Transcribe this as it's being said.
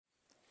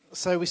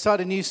So we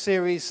started a new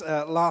series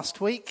last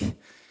week,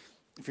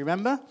 if you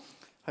remember.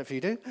 Hopefully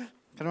you do. Can you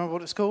remember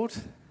what it's called?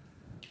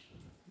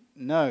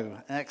 No.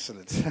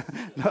 Excellent.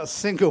 Not a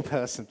single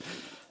person.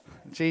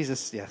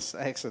 Jesus, yes,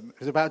 excellent. It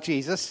was about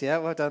Jesus, yeah,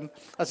 well done.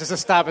 That's just a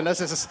stab in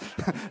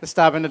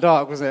the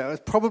dark, wasn't it?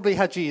 It probably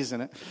had Jesus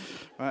in it.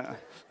 Right.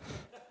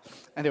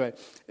 Anyway,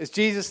 it's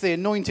Jesus the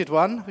Anointed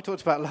One, we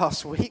talked about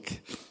last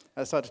week.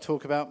 I started to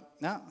talk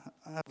about, now,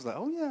 I was like,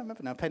 oh yeah, I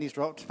remember now, pennies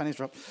dropped.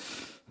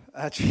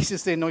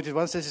 Jesus the Anointed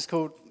One, so this is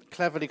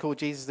cleverly called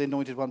Jesus the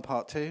Anointed One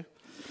Part 2.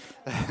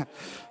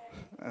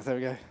 There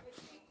we go.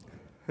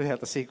 We had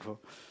the sequel,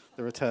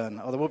 the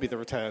return. Oh, there will be the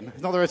return.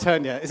 It's not the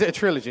return yet. Is it a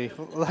trilogy?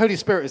 Well, the Holy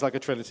Spirit is like a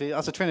trilogy.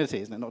 That's a trinity,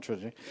 isn't it? Not a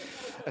trilogy.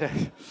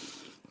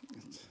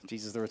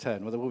 Jesus the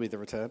return. Well, there will be the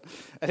return.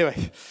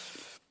 Anyway,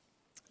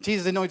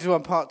 Jesus the Anointed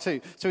One Part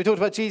 2. So we talked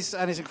about Jesus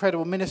and his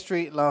incredible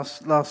ministry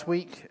last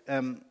week.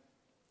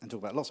 And talk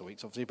about lots of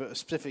weeks, obviously, but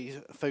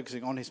specifically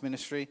focusing on his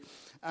ministry.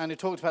 And we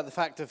talked about the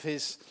fact of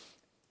his,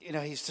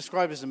 he's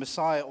described as the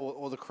Messiah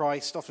or the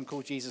Christ, often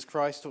called Jesus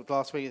Christ. Talked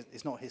last week,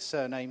 it's not his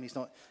surname. He's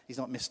not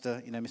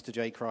Mr.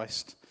 J.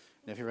 Christ.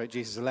 If he wrote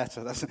Jesus a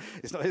letter,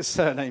 it's not his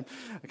surname.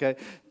 Okay,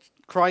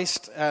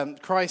 Christ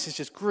is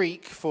just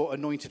Greek for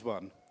anointed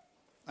one,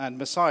 and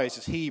Messiah is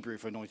just Hebrew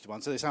for anointed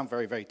one. So they sound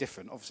very, very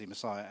different. Obviously,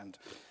 Messiah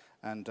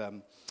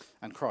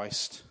and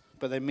Christ,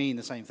 but they mean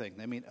the same thing.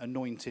 They mean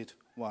anointed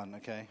one,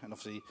 okay? And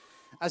obviously,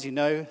 as you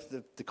know,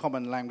 the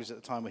common language at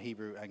the time were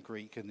Hebrew and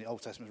Greek, and the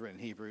Old Testament was written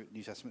in Hebrew,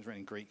 New Testament was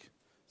written in Greek.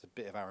 There's a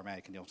bit of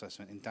Aramaic in the Old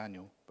Testament, in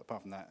Daniel, but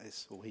apart from that,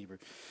 it's all Hebrew.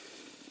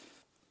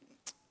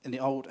 In the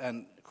Old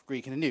and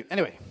Greek in the New.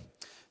 Anyway,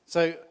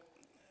 so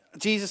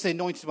Jesus the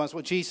Anointed One is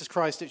what Jesus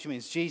Christ literally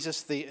means.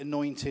 Jesus the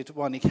Anointed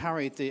One. He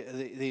carried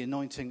the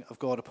anointing of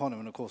God upon him,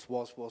 and of course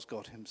was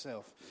God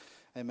himself.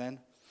 Amen.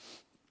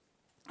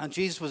 And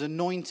Jesus was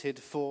anointed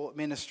for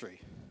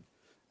ministry.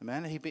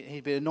 Amen. He'd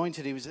been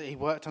anointed. He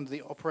worked under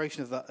the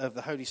operation of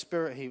the Holy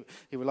Spirit.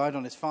 He relied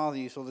on his Father.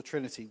 You saw the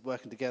Trinity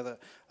working together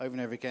over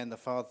and over again, the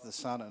Father, the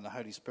Son, and the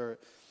Holy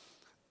Spirit.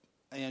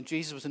 And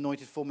Jesus was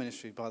anointed for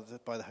ministry by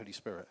the Holy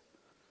Spirit.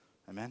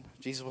 Amen.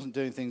 Jesus wasn't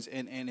doing things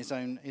in his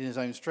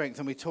own strength.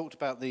 And we talked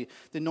about the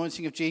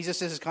anointing of Jesus.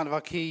 This is kind of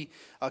our key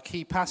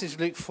passage.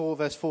 Luke 4,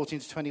 verse 14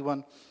 to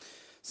 21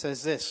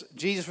 says this: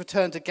 Jesus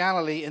returned to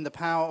Galilee in the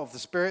power of the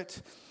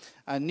Spirit,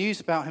 and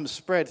news about him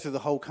spread through the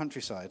whole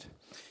countryside.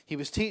 He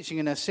was teaching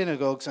in their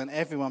synagogues, and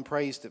everyone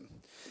praised him.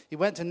 He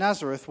went to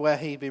Nazareth, where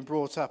he'd been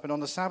brought up, and on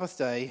the Sabbath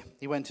day,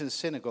 he went to the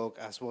synagogue,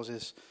 as was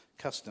his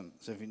custom.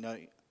 So if you know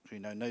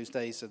in those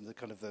days, and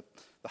the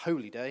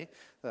holy day,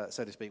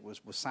 so to speak,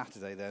 was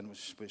Saturday then,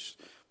 which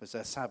was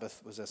their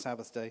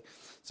Sabbath day.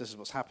 So this is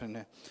what's happening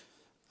here.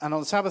 And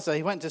on the Sabbath day,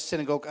 he went to the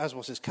synagogue, as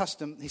was his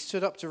custom. He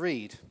stood up to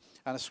read,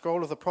 and a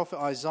scroll of the prophet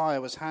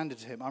Isaiah was handed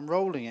to him.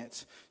 Unrolling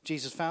it,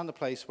 Jesus found the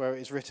place where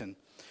it is written,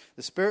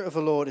 "The Spirit of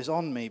the Lord is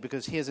on me,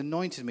 because he has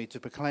anointed me to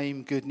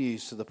proclaim good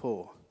news to the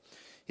poor.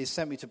 He has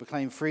sent me to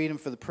proclaim freedom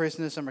for the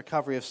prisoners and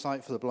recovery of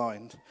sight for the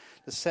blind,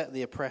 to set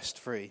the oppressed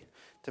free,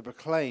 to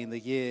proclaim the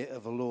year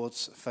of the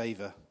Lord's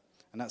favour."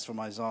 And that's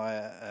from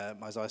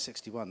Isaiah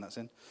 61, that's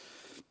in.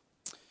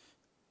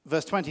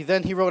 Verse 20,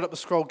 then he rolled up the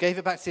scroll, gave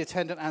it back to the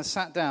attendant, and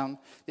sat down.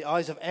 The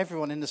eyes of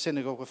everyone in the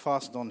synagogue were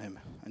fastened on him.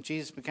 And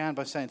Jesus began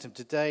by saying to him,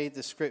 "Today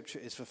the scripture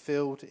is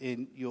fulfilled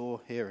in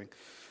your hearing."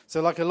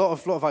 So like a lot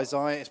of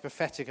Isaiah, it's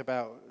prophetic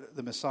about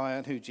the Messiah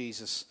and who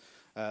Jesus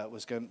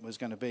was going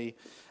to be.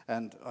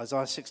 And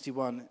Isaiah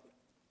 61,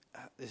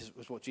 this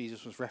was what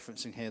Jesus was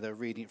referencing here. They're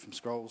reading it from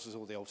scrolls, as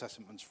all the Old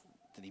Testament ones.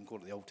 Didn't even call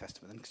it the Old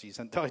Testament then, because Jesus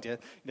hadn't died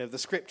yet. The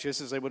scriptures,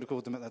 as they would have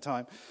called them at that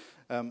time,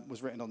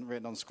 was written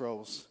on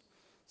scrolls.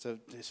 So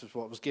this was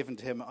what was given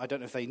to him. I don't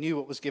know if they knew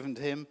what was given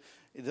to him,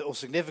 or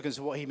significance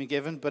of what he'd been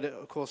given, but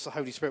of course the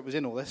Holy Spirit was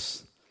in all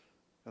this.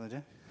 What do they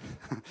do?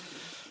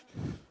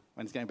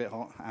 When it's getting a bit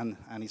hot, and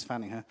he's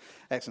fanning her.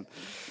 Excellent.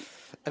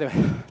 Anyway,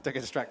 don't get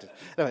distracted.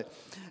 Anyway,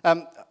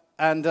 so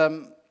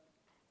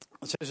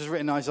this was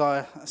written in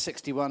Isaiah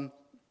 61.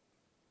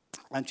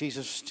 And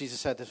Jesus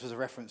said this was a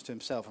reference to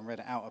himself and read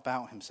it out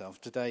about himself.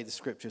 Today the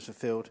scripture is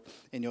fulfilled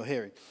in your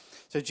hearing.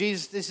 So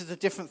this is the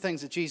different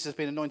things that Jesus has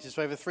been anointed.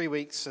 So over 3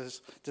 weeks,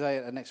 as today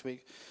and next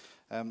week,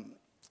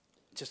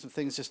 just some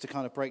things just to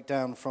kind of break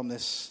down from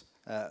this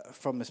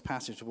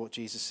passage of what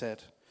Jesus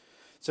said.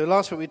 So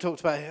last week we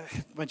talked about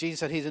when Jesus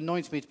said he's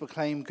anointed me to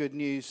proclaim good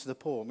news to the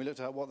poor. And we looked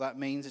at what that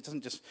means. It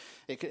doesn't just,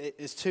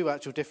 it's two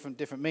actual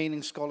different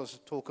meanings. Scholars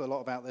talk a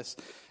lot about this.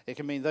 It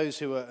can mean those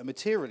who are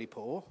materially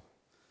poor.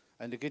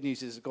 And the good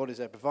news is that God is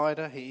their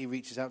provider. He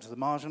reaches out to the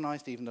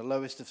marginalized, even the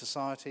lowest of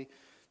society.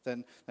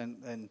 Then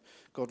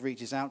God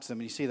reaches out to them.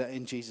 And you see that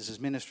in Jesus'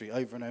 ministry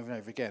over and over and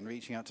over again,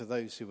 reaching out to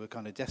those who were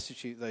kind of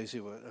destitute, those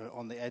who were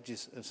on the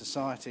edges of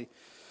society.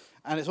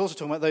 And it's also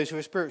talking about those who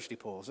are spiritually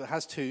poor. So it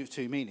has two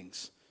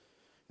meanings.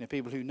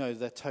 People who know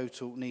their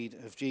total need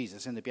of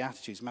Jesus. In the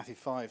Beatitudes, Matthew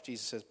 5,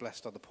 Jesus says,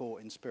 "Blessed are the poor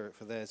in spirit,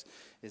 for theirs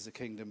is the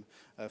kingdom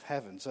of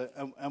heaven." So,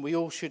 and we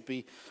all should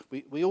be,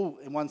 we all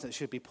in one sense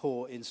should be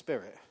poor in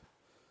spirit.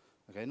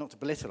 Okay, not to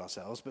belittle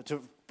ourselves, but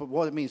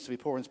what it means to be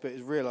poor in spirit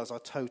is realize our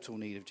total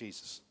need of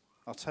Jesus.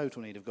 our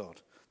total need of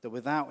God. That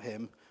without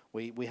him,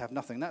 we have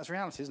nothing. That's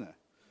reality, isn't it?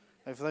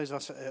 And for those of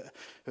us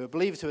who are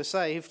believers, who are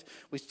saved,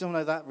 we still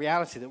know that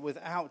reality, that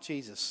without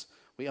Jesus,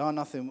 we are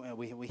nothing,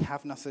 we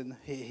have nothing.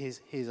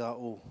 He's our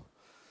all.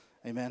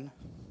 Amen.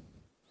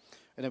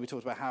 And then we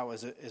talked about how,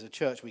 as a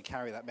church, we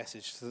carry that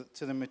message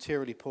to the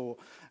materially poor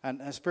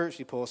and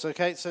spiritually poor. So,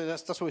 okay, so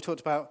that's what we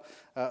talked about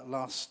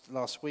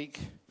last week.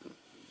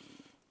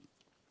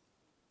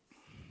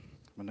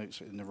 My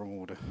notes are in the wrong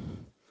order.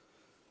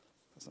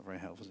 That's not very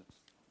helpful, is it?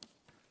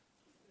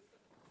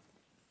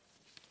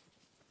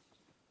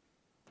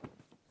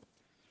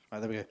 Right,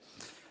 there we go.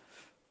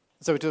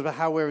 So we talked about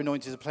how we're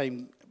anointed to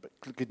proclaim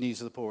good news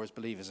to the poor as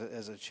believers,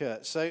 as a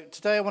church. So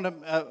today I want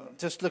to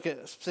just look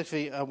at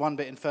specifically one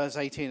bit in verse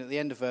 18, at the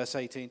end of verse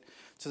 18.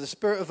 So the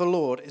Spirit of the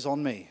Lord is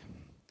on me,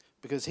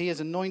 because he has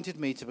anointed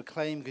me to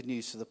proclaim good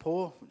news to the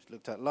poor, which we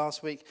looked at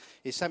last week.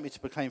 He sent me to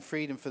proclaim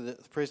freedom for the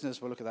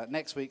prisoners. We'll look at that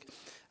next week.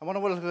 And what I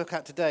want to look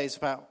at today is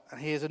about,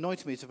 he has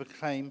anointed me to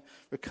proclaim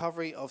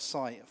recovery of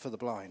sight for the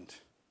blind. That's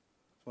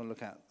what I want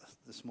to look at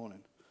this morning.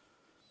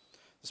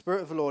 The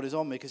Spirit of the Lord is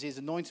on me because he has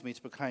anointed me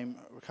to proclaim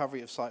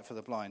recovery of sight for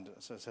the blind.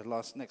 So I said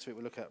next week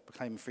we'll look at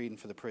proclaiming freedom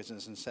for the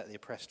prisoners and set the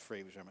oppressed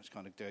free, which very much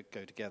kind of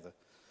go together.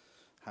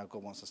 How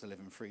God wants us to live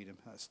in freedom.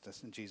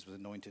 And Jesus was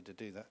anointed to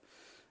do that.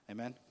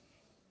 Amen.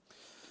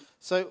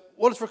 So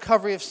what does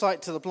recovery of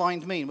sight to the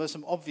blind mean? Well, there's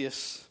some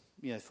obvious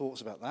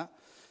thoughts about that.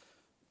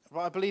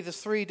 But I believe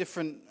there's three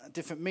different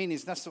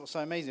meanings. And that's what's so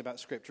amazing about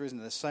Scripture, isn't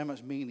it? There's so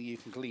much meaning you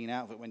can glean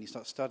out of it when you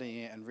start studying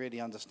it and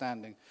really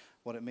understanding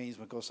what it means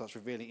when God starts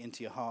revealing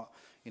into your heart,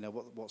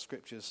 what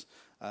Scripture's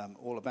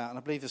all about. And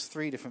I believe there's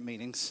three different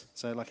meanings.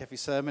 So like every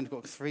sermon, we've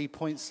got 3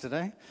 points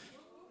today.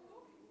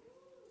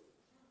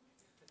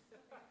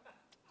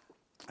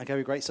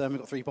 Okay, great sermon,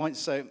 we've got 3 points.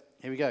 So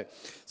here we go.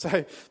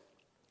 So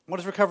what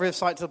does recovery of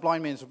sight to the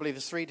blind mean? So I believe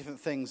there's three different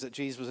things that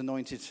Jesus was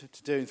anointed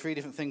to do, and three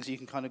different things you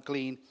can kind of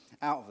glean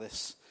out of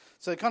this.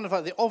 So kind of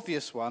like the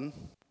obvious one,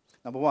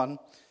 number one,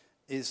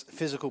 is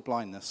physical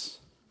blindness.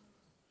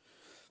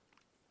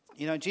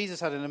 Jesus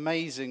had an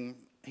amazing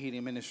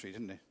healing ministry,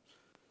 didn't he?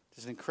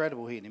 There's an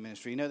incredible healing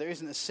ministry. There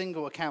isn't a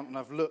single account, and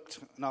I've looked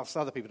and asked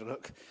other people to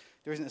look,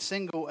 there isn't a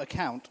single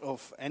account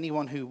of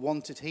anyone who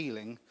wanted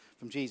healing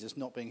from Jesus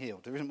not being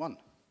healed. There isn't one.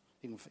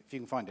 If you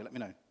can find it, let me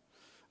know.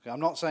 Okay,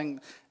 I'm not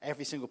saying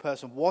every single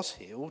person was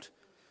healed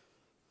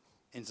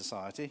in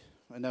society.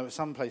 I know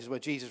some places where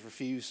Jesus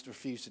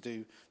refused to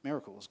do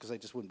miracles because they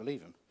just wouldn't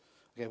believe him.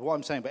 Okay, but what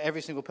I'm saying, but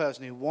every single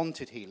person who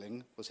wanted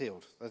healing was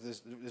healed.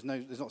 There's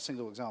not a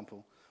single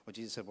example where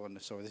Jesus said, "Well, no,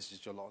 sorry, this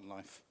is your lot in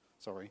life.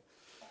 Sorry,"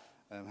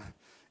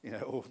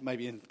 or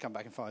maybe come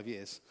back in 5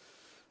 years.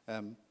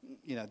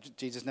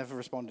 Jesus never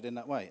responded in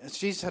that way. And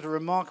Jesus had a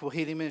remarkable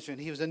healing ministry,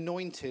 and he was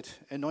anointed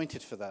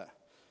for that.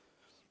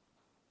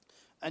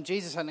 And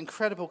Jesus had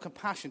incredible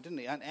compassion, didn't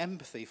he, and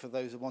empathy for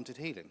those who wanted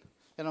healing.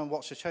 Anyone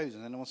watched The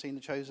Chosen? Anyone seen The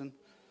Chosen?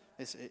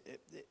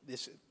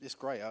 It's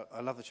great.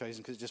 I love The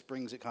Chosen because it just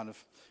brings it kind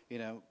of,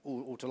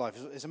 all to life.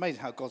 It's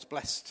amazing how God's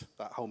blessed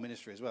that whole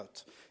ministry as well.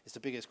 It's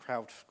the biggest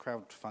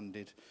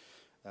crowd-funded,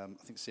 I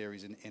think,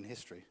 series in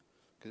history,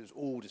 because it's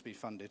all just been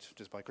funded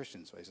just by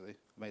Christians, basically.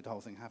 Made the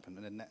whole thing happen,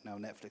 and then now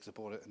Netflix have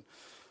bought it, and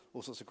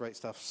all sorts of great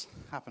stuff's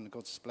happened, and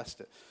God's just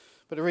blessed it.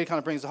 But it really kind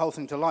of brings the whole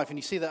thing to life. And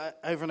you see that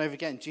over and over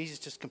again. Jesus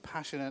just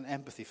compassion and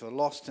empathy for the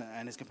lost,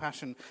 and his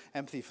compassion,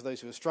 empathy for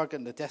those who are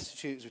struggling, the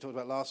destitute, as we talked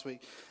about last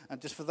week, and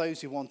just for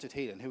those who wanted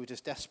healing, who were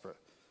just desperate.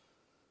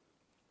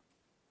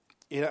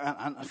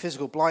 And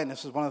physical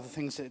blindness was one of the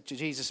things that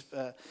Jesus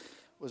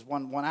was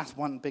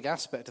one big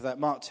aspect of that.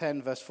 Mark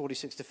 10, verse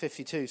 46 to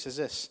 52 says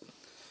this.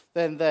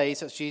 Then they,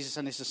 such Jesus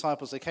and his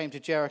disciples, they came to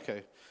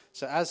Jericho.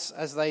 So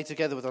as they,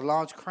 together with a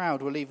large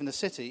crowd, were leaving the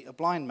city, a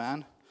blind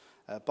man,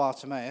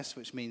 Bartimaeus,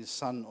 which means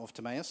son of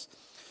Timaeus,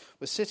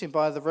 was sitting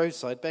by the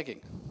roadside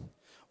begging.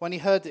 When he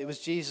heard that it was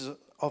Jesus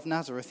of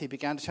Nazareth, he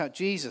began to shout,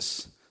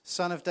 "Jesus,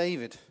 Son of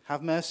David,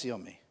 have mercy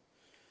on me."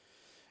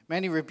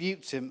 Many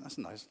rebuked him. That's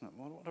nice.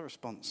 What a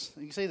response.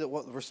 You can see that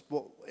what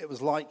it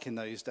was like in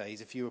those days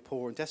if you were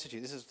poor and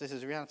destitute. This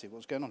is a reality of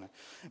what's going on here.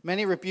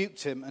 Many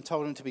rebuked him and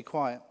told him to be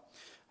quiet.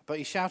 But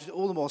he shouted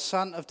all the more,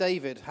 "Son of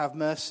David, have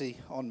mercy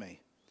on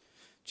me."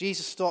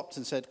 Jesus stopped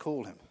and said,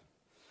 "Call him."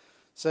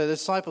 So the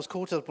disciples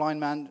called to the blind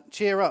man,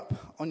 "Cheer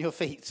up, on your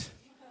feet.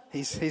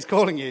 He's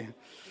calling you."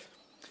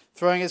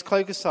 Throwing his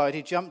cloak aside,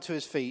 he jumped to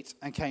his feet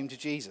and came to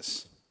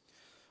Jesus.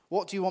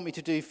 "What do you want me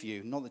to do for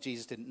you?" Not that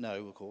Jesus didn't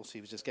know, of course.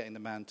 He was just getting the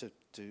man to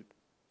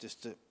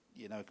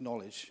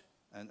acknowledge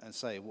and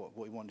say what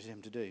he wanted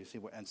him to do, see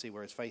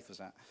where his faith was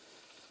at.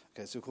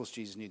 Okay, so of course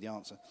Jesus knew the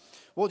answer.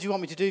 "What do you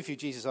want me to do for you?"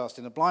 Jesus asked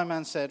him. The blind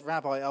man said,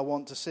 "Rabbi, I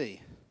want to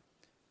see."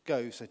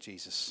 "Go," said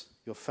Jesus.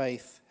 "Your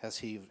faith has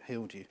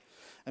healed you."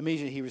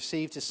 Immediately he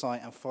received his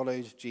sight and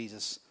followed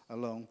Jesus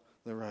along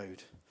the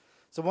road.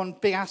 So one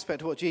big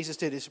aspect of what Jesus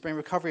did is to bring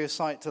recovery of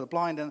sight to the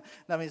blind, and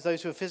that means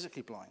those who are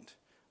physically blind.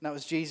 And that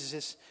was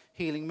Jesus'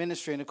 healing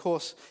ministry. And of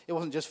course, it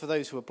wasn't just for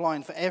those who were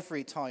blind, for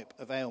every type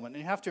of ailment.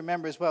 And you have to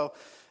remember as well,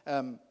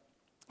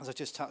 as I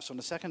just touched on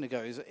a second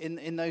ago, is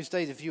in those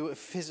days, if you were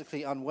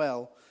physically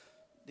unwell,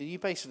 you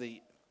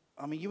basically,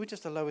 you were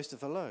just the lowest of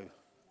the low.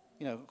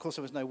 Of course,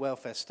 there was no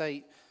welfare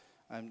state.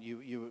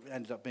 You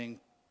ended up being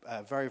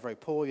very, very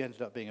poor. You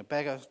ended up being a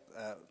beggar.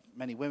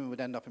 Many women would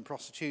end up in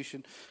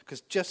prostitution, because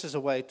just as a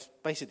way to,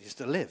 basically just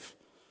to live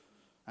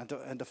and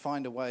to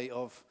find a way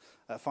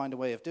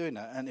of doing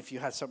that. And if you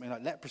had something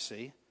like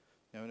leprosy,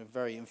 and a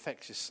very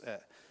infectious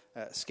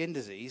skin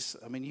disease,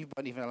 you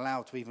weren't even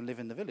allowed to even live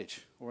in the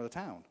village or the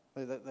town.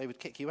 They would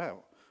kick you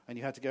out, and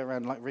you had to go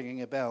around like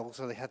ringing a bell,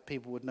 so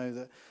people would know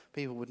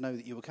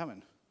that you were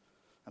coming,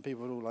 and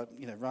people would all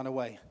run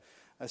away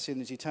as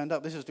soon as you turned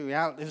up. This was the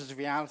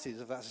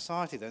realities of that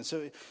society then.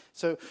 So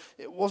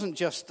it wasn't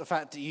just the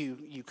fact that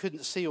you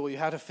couldn't see, or you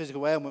had a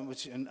physical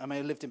ailment,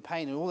 and lived in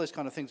pain, and all those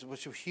kind of things,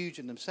 which were huge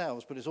in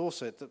themselves. But it's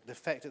also the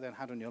effect it then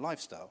had on your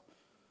lifestyle.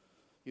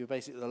 You were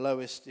basically the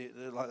lowest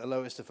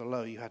of the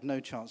low. You had no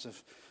chance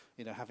of,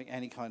 having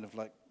any kind of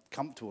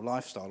comfortable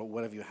lifestyle, or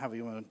whatever however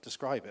you want to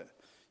describe it.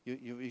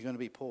 You're going to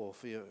be poor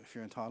for your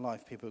entire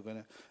life. People are going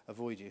to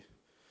avoid you.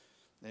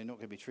 They're not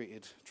going to be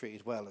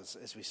treated well,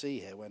 as we see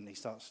here when he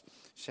starts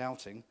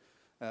shouting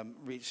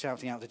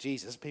out to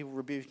Jesus. People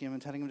rebuking him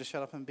and telling him to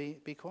shut up and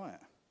be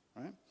quiet,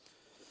 right?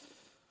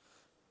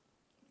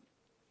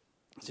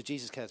 So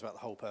Jesus cares about the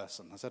whole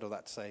person. I said all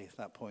that to say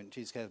that point.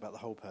 Jesus cares about the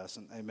whole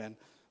person, amen,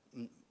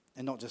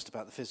 and not just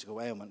about the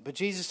physical ailment. But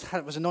Jesus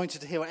was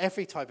anointed to heal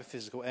every type of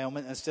physical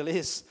ailment, and still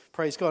is.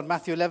 Praise God.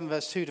 Matthew 11,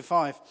 verse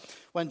 2-5.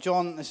 When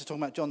John, this is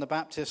talking about John the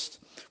Baptist,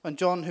 when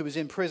John, who was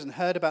in prison,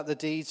 heard about the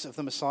deeds of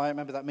the Messiah,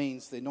 remember that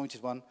means the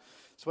anointed one.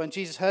 So when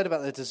Jesus heard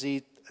about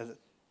the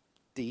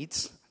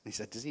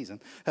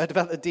heard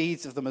about the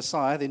deeds of the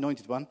Messiah, the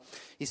anointed one,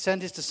 he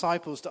sent his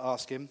disciples to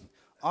ask him,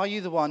 "Are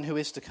you the one who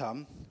is to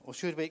come, or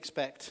should we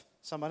expect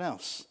someone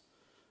else?"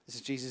 This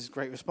is Jesus'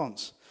 great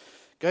response.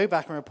 "Go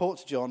back and report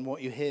to John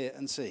what you hear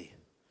and see.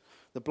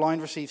 The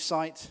blind receive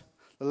sight,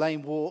 the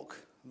lame walk,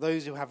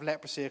 those who have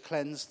leprosy are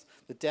cleansed,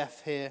 the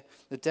deaf hear,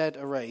 the dead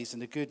are raised,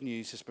 and the good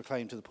news is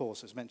proclaimed to the poor."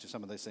 So it's mentioned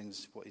some of those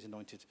things, what he's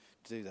anointed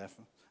to do there,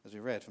 as we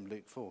read from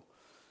Luke 4.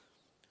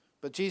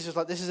 But Jesus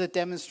was this is a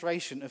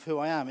demonstration of who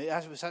I am.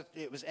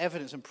 It was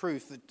evidence and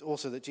proof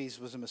that Jesus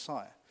was a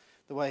Messiah.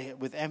 The way,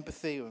 with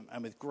empathy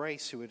and with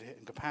grace,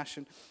 and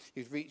compassion,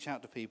 he would reach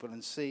out to people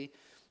and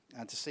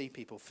to see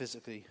people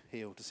physically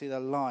healed, to see their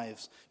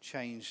lives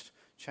changed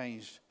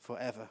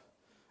forever.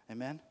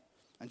 Amen?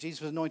 And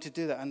Jesus was anointed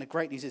to do that. And the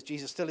great news is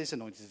Jesus still is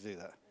anointed to do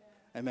that.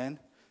 Yeah. Amen?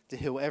 To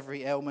heal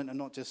every ailment, and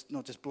not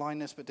just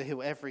blindness, but to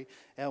heal every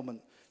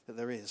ailment that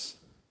there is.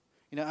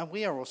 And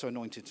we are also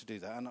anointed to do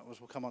that. And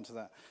we'll come on to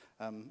that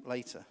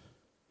later.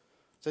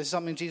 So this is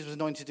something Jesus was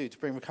anointed to do, to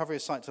bring recovery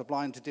of sight to the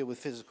blind, to deal with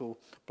physical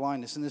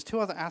blindness. And there's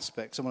two other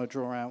aspects I want to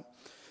draw out.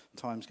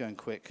 Time's going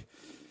quick.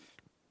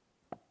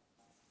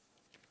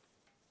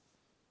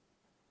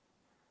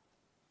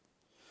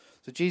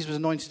 So Jesus was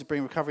anointed to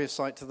bring recovery of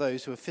sight to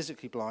those who are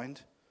physically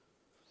blind.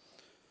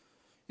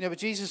 But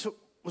Jesus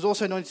was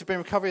also anointed to bring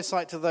recovery of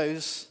sight to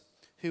those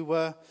who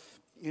were,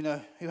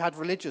 who had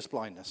religious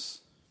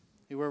blindness,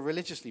 who were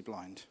religiously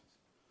blind.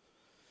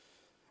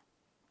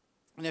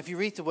 And if you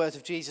read the words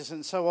of Jesus,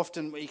 and so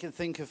often you can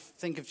think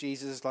of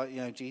Jesus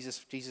like,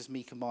 Jesus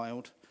meek and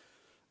mild,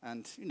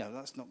 and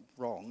that's not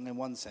wrong in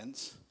one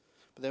sense.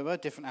 But there were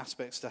different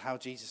aspects to how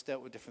Jesus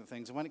dealt with different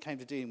things. And when it came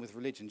to dealing with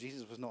religion,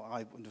 Jesus was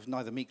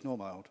neither meek nor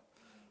mild.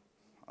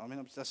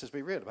 Let's just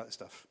be real about this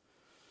stuff.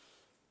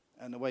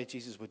 And the way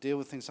Jesus would deal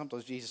with things,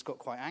 sometimes Jesus got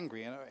quite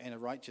angry in a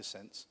righteous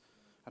sense,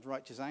 had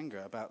righteous anger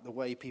about the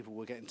way people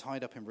were getting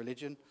tied up in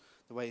religion,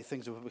 the way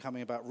things were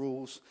becoming about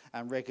rules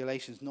and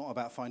regulations, not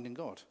about finding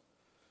God.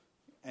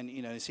 And,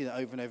 you see that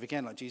over and over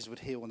again, like Jesus would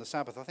heal on the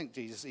Sabbath. I think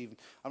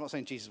I'm not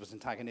saying Jesus was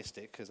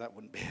antagonistic, because that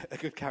wouldn't be a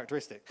good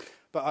characteristic.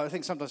 But I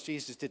think sometimes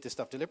Jesus did this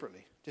stuff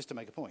deliberately, just to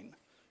make a point.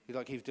 He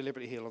would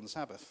deliberately heal on the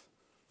Sabbath.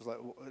 It was like,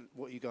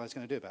 what are you guys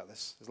going to do about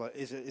this? It's like,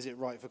 is it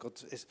right for God?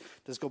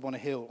 Does God want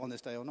to heal on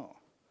this day or not?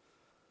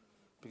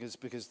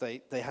 Because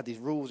they had these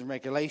rules and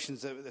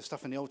regulations, there's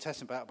stuff in the Old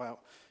Testament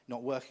about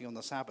not working on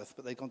the Sabbath,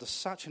 but they've gone to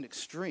such an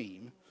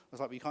extreme. It's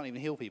like, you can't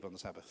even heal people on the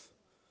Sabbath.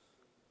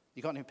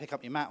 You can't even pick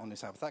up your mat on the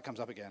Sabbath. That comes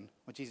up again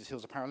when Jesus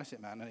heals a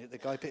paralytic man,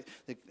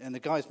 and the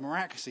guy's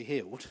miraculously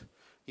healed.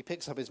 He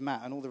picks up his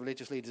mat, and all the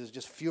religious leaders are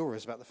just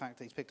furious about the fact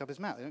that he's picked up his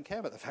mat. They don't care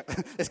about the fact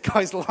that this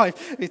guy's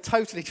life is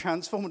totally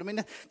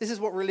transformed. This is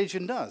what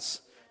religion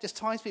does. It just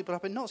ties people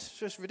up in knots. It's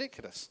just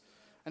ridiculous.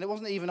 And it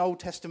wasn't even Old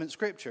Testament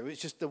scripture. It was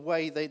just the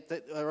way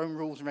their own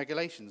rules and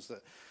regulations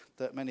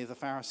that many of the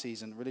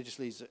Pharisees and religious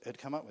leaders had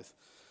come up with.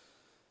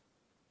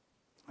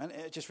 And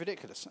it's just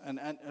ridiculous.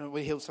 And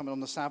we healed someone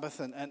on the Sabbath,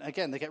 and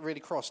again, they get really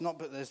cross.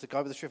 But there's the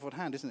guy with the shriveled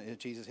hand, isn't it?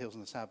 Jesus heals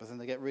on the Sabbath,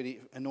 and they get really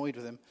annoyed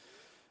with him,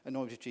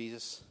 annoyed with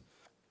Jesus,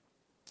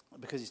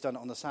 because he's done it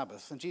on the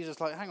Sabbath. And Jesus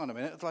is like, hang on a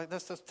minute,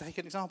 let's take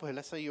an example here.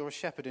 Let's say you're a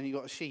shepherd and you've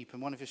got a sheep,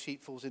 and one of your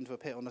sheep falls into a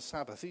pit on the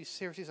Sabbath. Are you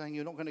seriously saying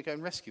you're not going to go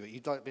and rescue it?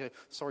 You'd like to be,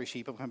 sorry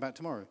sheep, I'm coming back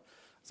tomorrow.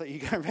 So you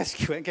go and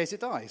rescue it in case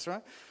it dies,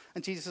 right?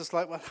 And Jesus is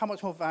like, well, how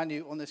much more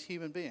value on this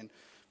human being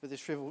with this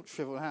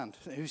shriveled hand,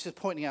 who's just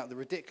pointing out the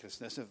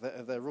ridiculousness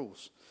of their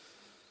rules.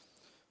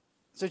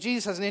 So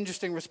Jesus has an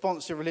interesting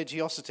response to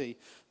religiosity.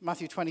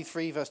 Matthew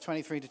 23, verse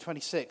 23 to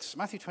 26.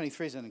 Matthew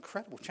 23 is an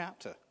incredible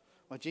chapter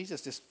where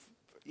Jesus just,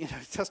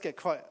 does get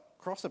quite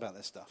cross about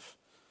this stuff.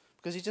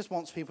 Because he just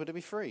wants people to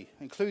be free,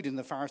 including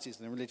the Pharisees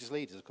and the religious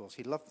leaders, of course.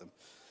 He loved them.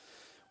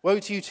 Woe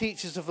to you,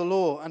 teachers of the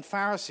law and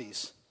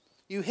Pharisees,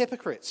 you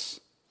hypocrites!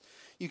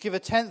 You give a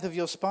tenth of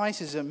your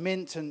spices and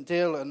mint and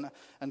dill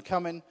and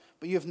cumin,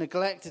 but you have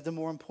neglected the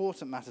more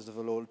important matters of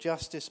the law,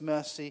 justice,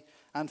 mercy,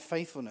 and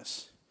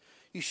faithfulness.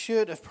 You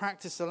should have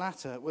practiced the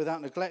latter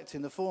without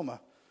neglecting the former.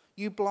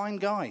 You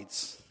blind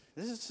guides.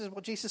 This is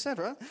what Jesus said,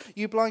 right?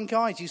 You blind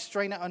guides, you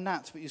strain out a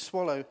gnat, but you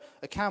swallow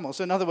a camel.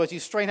 So in other words,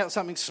 you strain out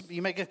something,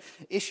 you make an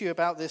issue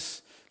about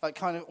this,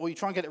 or you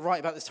try and get it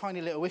right about this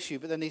tiny little issue,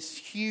 but then these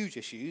huge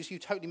issues, you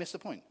totally miss the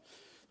point.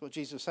 That's what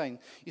Jesus was saying.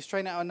 You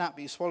strain out a gnat,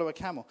 but you swallow a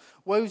camel.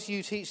 Woe to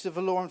you, teachers of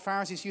the law and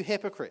Pharisees, you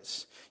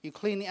hypocrites. You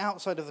clean the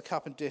outside of the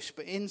cup and dish,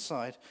 but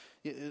inside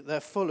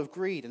they're full of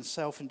greed and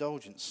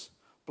self-indulgence.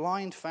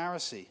 Blind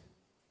Pharisee.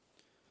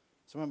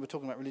 So when we're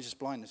talking about religious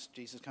blindness,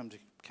 Jesus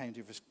came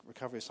to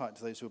recovery of sight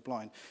to those who are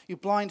blind. You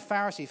blind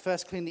Pharisee,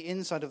 first clean the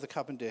inside of the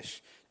cup and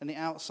dish, and the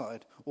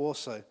outside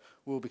also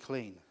will be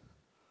clean.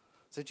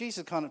 So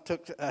Jesus kind of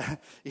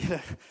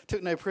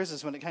took no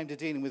prisoners when it came to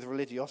dealing with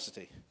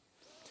religiosity.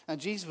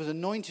 And Jesus was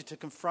anointed to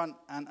confront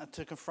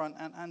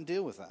and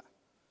deal with that.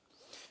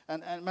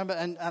 And remember,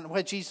 and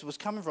where Jesus was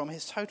coming from,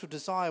 his total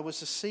desire was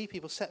to see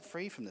people set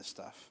free from this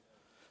stuff.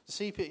 To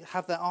see people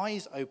have their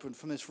eyes opened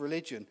from this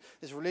religion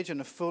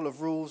full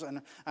of rules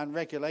and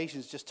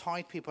regulations, just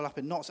tied people up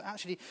in knots.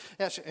 Actually,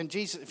 and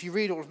Jesus, if you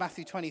read all of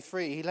Matthew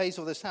 23, he lays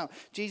all this out.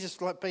 Jesus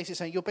basically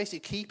saying, you're basically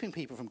keeping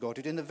people from God.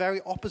 You're doing the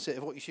very opposite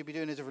of what you should be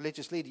doing as a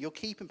religious leader. You're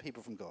keeping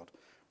people from God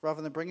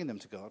rather than bringing them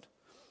to God.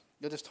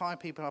 You're just tying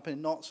people up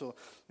in knots, or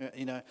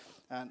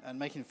and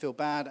making them feel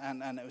bad.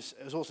 And it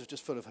was also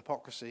just full of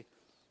hypocrisy.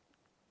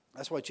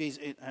 That's why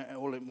Jesus, a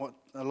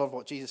lot of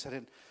what Jesus said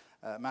in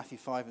Matthew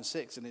 5 and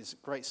 6 and his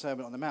great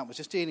Sermon on the Mount was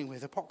just dealing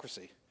with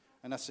hypocrisy.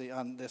 And that's the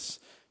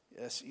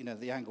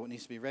angle it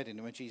needs to be read in.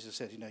 And when Jesus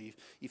said,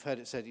 you've heard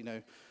it said,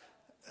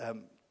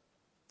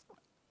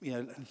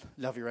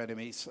 love your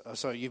enemies.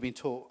 Sorry, you've been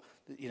taught,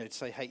 to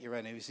say hate your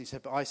enemies. He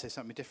said, but I say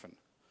something different.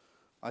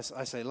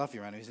 I say love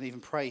your enemies and even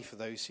pray for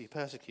those who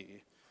persecute you.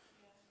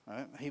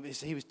 Yeah. Right?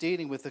 He was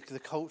dealing with the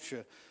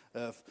culture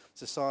of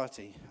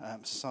society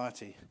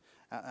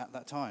at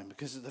that time,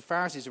 because the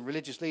Pharisees and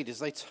religious leaders,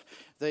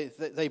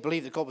 they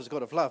believed that God was a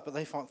God of love, but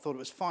they thought it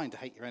was fine to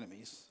hate your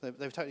enemies. They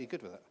were totally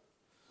good with it.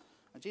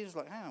 And Jesus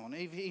was like, hang on,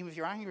 even if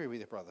you're angry with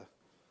your brother,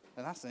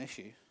 then that's an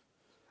issue.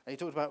 And he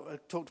talked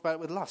about it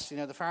with lust.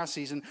 The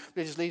Pharisees and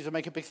religious leaders would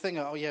make a big thing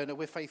of,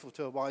 we're faithful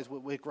to our wives,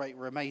 we're great,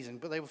 we're amazing,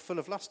 but they were full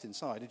of lust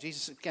inside. And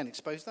Jesus, again,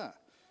 exposed that.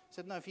 He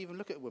said, no, if you even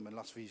look at a woman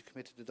lustfully, you've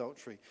committed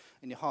adultery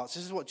in your hearts.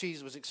 This is what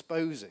Jesus was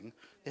exposing,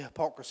 the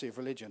hypocrisy of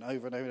religion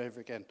over and over and over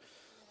again.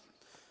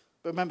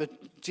 But remember,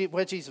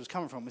 where Jesus was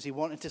coming from was he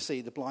wanted to see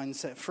the blind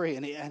set free,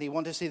 and he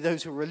wanted to see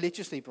those who are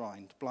religiously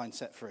blind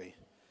set free.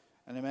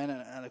 And amen.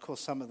 And of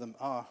course, some of them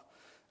are.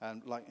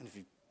 And if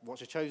you watch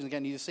The Chosen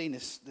again, you've seen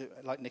this,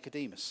 like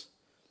Nicodemus.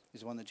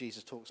 He's the one that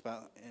Jesus talks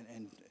about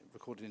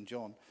recorded in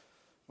John,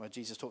 where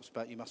Jesus talks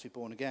about you must be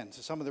born again.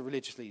 So some of the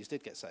religious leaders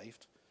did get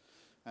saved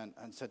and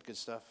said good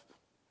stuff,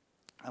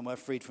 and were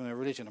freed from their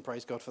religion, and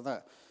praise God for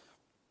that.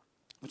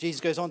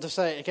 Jesus goes on to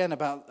say again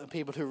about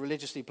people who are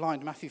religiously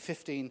blind. Matthew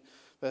 15,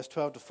 verse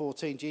 12 to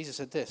 14, Jesus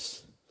said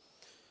this.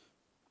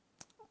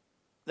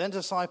 Then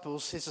his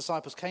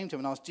disciples came to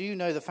him and asked, do you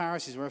know the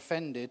Pharisees were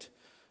offended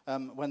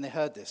when they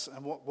heard this?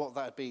 And what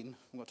that had been,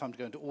 we've got time to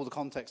go into all the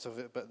context of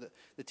it, but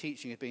the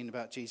teaching had been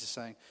about Jesus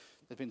saying,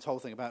 there'd been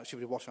told thing about, should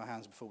we wash our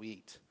hands before we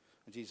eat?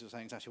 And Jesus was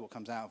saying, it's actually what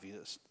comes out of you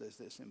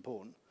that's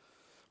important.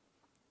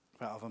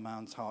 Out of a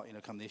man's heart,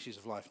 come the issues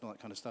of life and all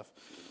that kind of stuff.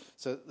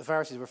 So the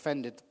Pharisees were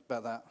offended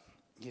about that.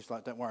 He's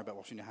like, don't worry about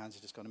washing your hands,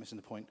 you're just kind of missing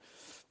the point.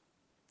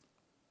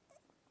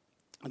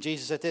 And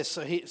Jesus said this,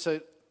 so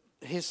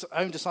his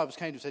own disciples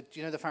came to him and said, do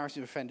you know the Pharisees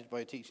were offended by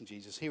your teaching,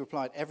 Jesus? He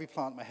replied, every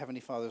plant my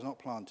heavenly Father has not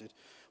planted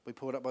will be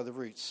pulled up by the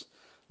roots.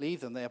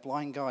 Leave them, they are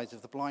blind guides.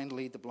 If the blind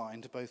lead the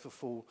blind, both will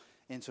fall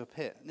into a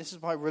pit. And this is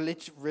why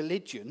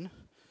religion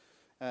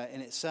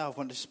in itself,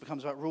 when it just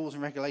becomes about rules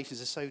and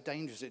regulations, is so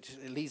dangerous.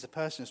 It leads a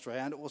person astray,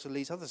 and it also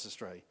leads others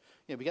astray.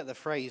 We get the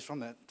phrase from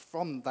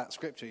that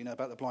scripture,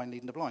 about the blind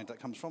leading the blind. That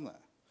comes from that.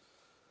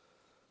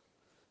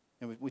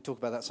 We talk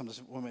about that sometimes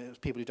when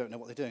people who don't know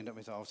what they're doing, don't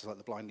we? It's like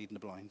the blind leading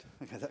the blind.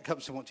 Okay, that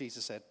comes from what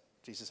Jesus said.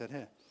 Jesus said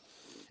here,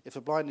 if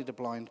the blind lead the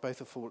blind, both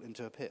will fall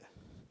into a pit.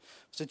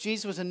 So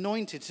Jesus was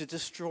anointed to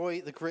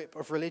destroy the grip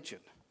of religion.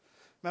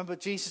 Remember,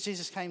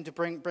 Jesus came to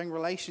bring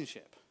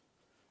relationship.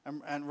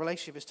 And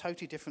relationship is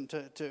totally different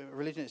to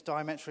religion. It's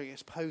diametrically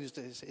opposed.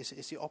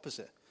 It's the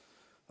opposite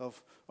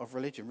of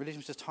religion.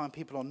 Religion is just tying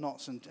people on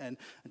knots. And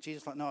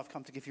Jesus is like, no, I've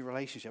come to give you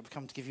relationship. I've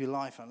come to give you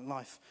life, and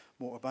life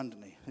more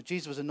abundantly. And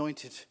Jesus was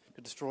anointed to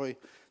destroy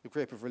the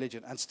grip of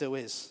religion, and still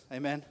is.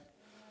 Amen?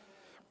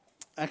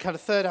 And kind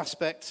of third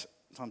aspect,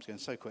 time's going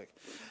so quick.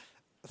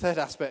 Third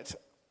aspect,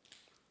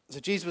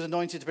 so Jesus was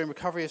anointed to bring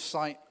recovery of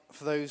sight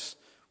for those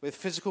with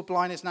physical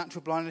blindness,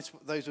 natural blindness,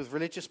 those with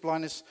religious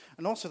blindness,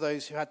 and also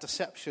those who had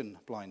deception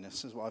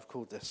blindness, is what I've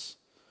called this.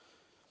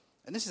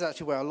 And this is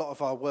actually where a lot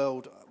of our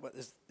world,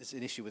 there's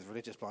an issue with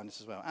religious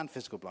blindness as well, and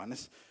physical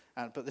blindness,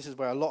 but this is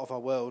where a lot of our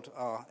world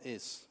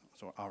is.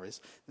 This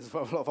is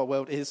where a lot of our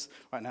world is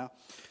right now.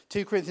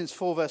 2 Corinthians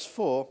 4 verse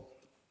 4,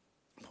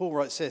 Paul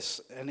writes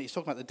this, and he's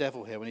talking about the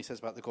devil here when he says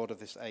about the God of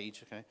this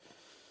age, okay?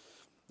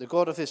 The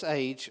God of this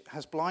age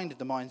has blinded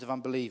the minds of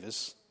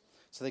unbelievers,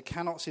 so they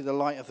cannot see the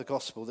light of the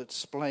gospel that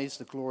displays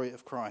the glory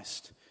of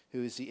Christ,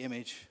 who is the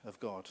image of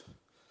God.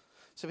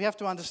 So we have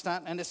to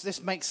understand, and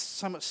this makes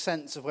so much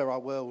sense of where our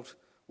world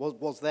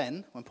was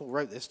then, when Paul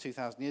wrote this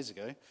 2,000 years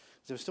ago.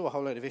 There was still a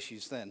whole load of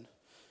issues then,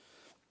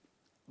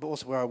 but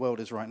also where our world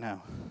is right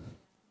now.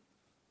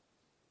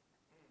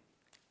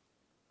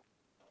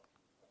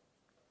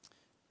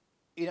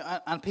 You know,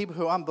 and people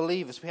who are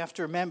unbelievers, we have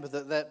to remember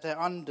that they're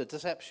under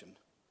deception.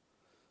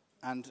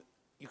 And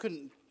you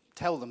couldn't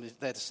tell them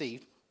they're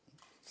deceived.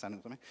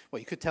 Well,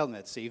 you could tell them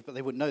they're deceived, but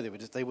they wouldn't know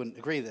they wouldn't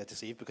agree they're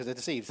deceived because they're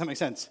deceived. Does that make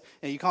sense?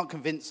 You can't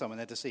convince someone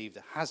they're deceived.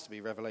 It has to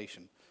be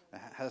revelation. It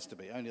has to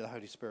be. Only the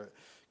Holy Spirit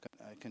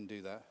can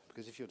do that.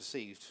 Because if you're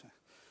deceived,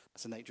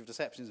 that's the nature of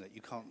deception, isn't it?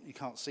 You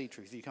can't see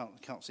truth. You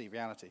can't see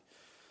reality.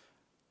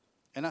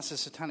 And that's the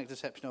satanic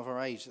deception of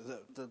our age.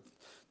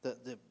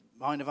 The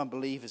mind of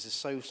unbelievers is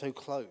so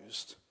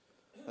closed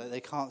that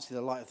they can't see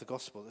the light of the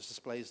gospel that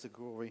displays the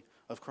glory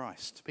of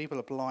Christ. People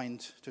are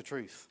blind to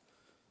truth.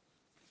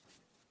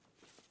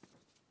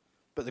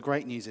 But the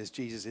great news is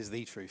Jesus is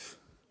the truth.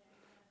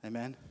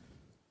 Amen.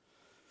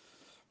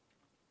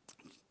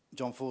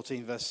 John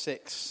 14 verse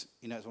 6,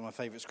 it's one of my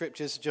favourite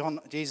scriptures.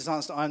 Jesus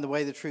answered, I am the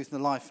way, the truth, and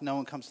the life. No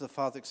one comes to the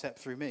Father except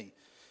through me.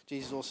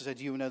 Jesus also said,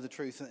 you will know the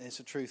truth, and it's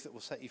the truth that will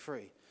set you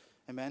free.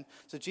 Amen.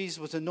 So Jesus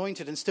was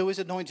anointed and still is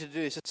anointed to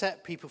do this, to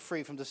set people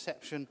free from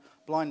deception,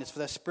 blindness, for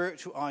their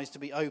spiritual eyes to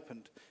be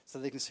opened so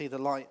they can see the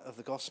light of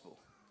the gospel.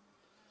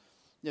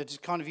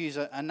 Just kind of use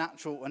a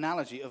natural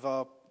analogy of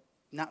our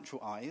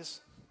natural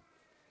eyes.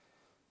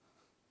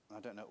 I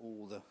don't know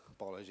all the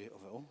biology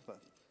of it all, but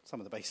some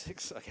of the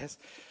basics, I guess.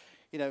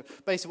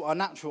 Basically what our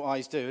natural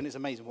eyes do, and it's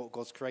amazing what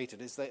God's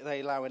created, is they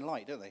allow in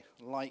light, don't they?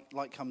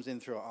 Light comes in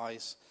through our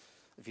eyes.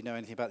 If you know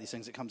anything about these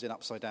things, it comes in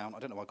upside down. I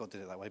don't know why God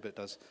did it that way, but it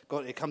does.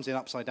 It comes in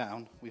upside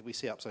down. We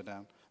see upside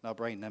down. And our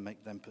brain then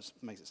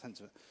makes sense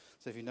of it.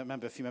 So if you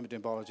remember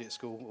doing biology at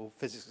school or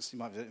physics, you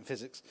might have done it in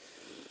physics.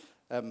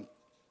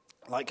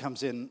 Light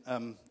comes in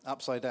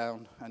upside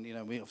down, and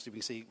we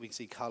can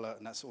see colour,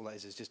 and that's all that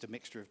is just a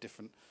mixture of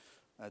different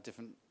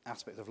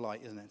aspects of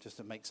light, isn't it? Just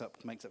it makes up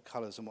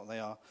colours and what they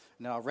are.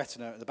 And then our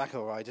retina at the back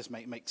of our eye just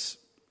makes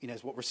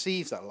is what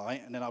receives that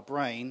light, and then our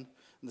brain.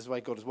 And this is the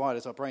way God is wired,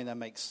 is our brain then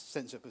makes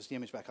sense of it, puts the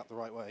image back up the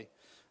right way,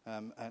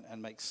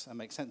 and makes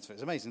sense of it.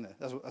 It's amazing, isn't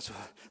it? That's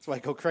the way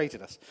God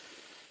created us.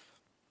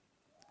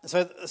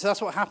 So that's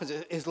what happens,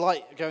 is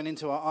light going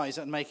into our eyes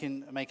and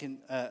making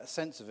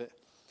sense of it.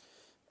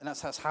 And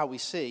that's how we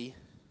see.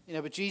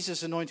 But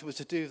Jesus' anointing was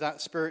to do that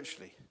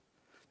spiritually,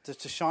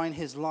 to shine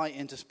his light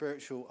into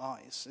spiritual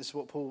eyes. This is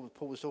what Paul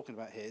was talking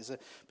about here, is that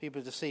people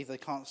are deceived, they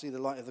can't see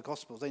the light of the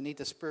gospel. They need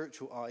their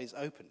spiritual eyes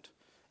opened.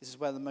 This is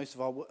where most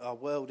of our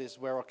world is,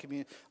 where a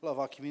lot of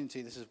our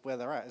community, this is where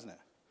they're at, isn't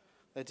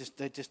it?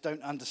 They just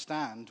don't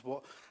understand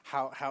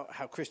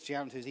how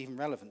Christianity is even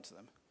relevant to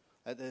them.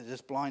 They're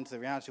just blind to the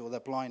reality, or they're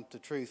blind to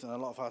truth, and a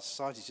lot of our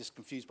society is just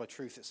confused by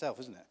truth itself,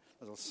 isn't it?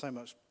 There's so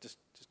much just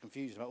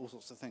confusion about all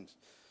sorts of things.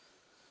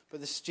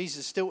 But Jesus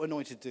is still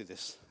anointed to do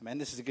this. Amen.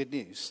 This is the good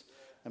news.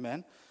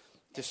 Amen.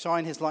 To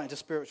shine his light into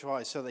spiritual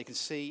eyes so they can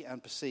see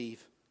and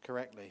perceive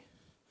correctly.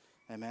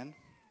 Amen.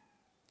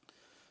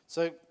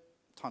 So,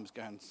 time's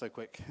going so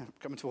quick,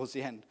 coming towards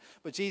the end.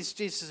 But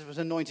Jesus was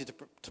anointed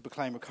to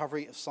proclaim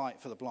recovery of sight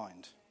for the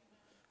blind.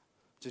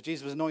 So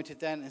Jesus was anointed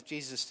then, and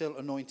Jesus is still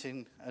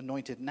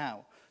anointed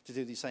now to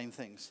do these same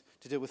things.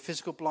 To deal with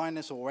physical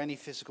blindness or any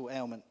physical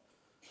ailment.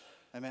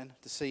 Amen.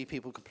 To see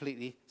people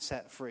completely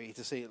set free.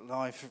 To see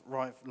life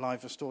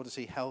restored. To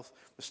see health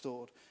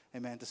restored.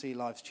 Amen. To see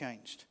lives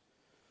changed.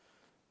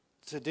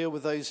 To deal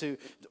with those to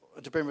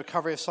bring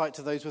recovery of sight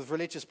to those with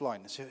religious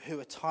blindness, who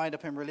are tied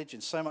up in religion.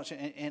 So much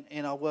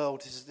in our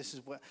world, this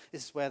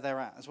is where they're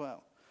at as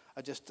well.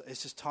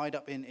 It's just tied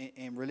up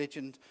in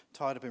religion,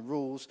 tied up in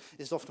rules.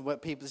 It's often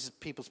this is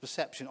people's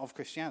perception of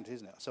Christianity,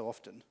 isn't it? So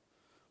often.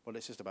 Well,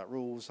 it's just about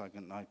rules. I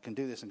can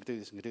do this and do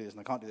this and do this,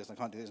 and I can't do this and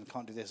I can't do this and I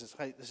can't do this.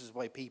 This is the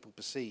way people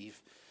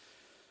perceive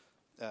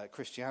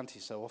Christianity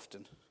so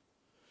often.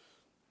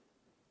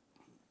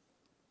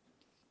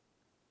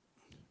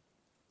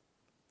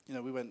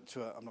 We went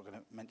to I'm not going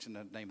to mention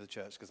the name of the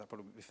church because that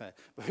probably wouldn't be fair,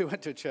 but we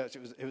went to a church,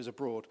 it was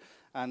abroad,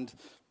 and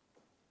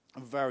a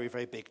very,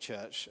 very big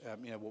church,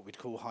 what we'd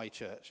call high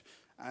church,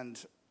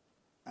 and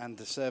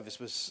the service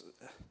was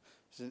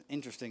an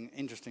interesting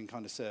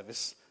kind of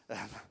service. I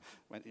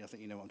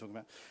think you know what I'm talking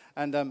about.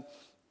 And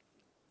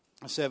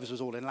the service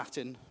was all in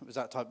Latin. It was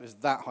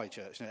that high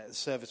church. The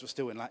service was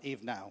still in Latin,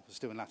 even now, was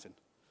still in Latin.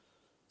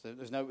 So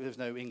there's no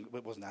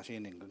it wasn't actually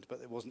in England, but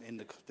it wasn't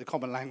in the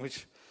common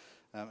language.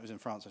 It was in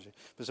France, actually.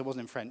 But so it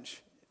wasn't in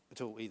French.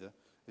 at all either.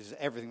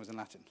 Everything was in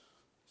Latin.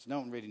 So no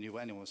one really knew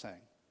what anyone was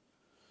saying.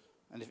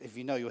 And if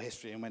you know your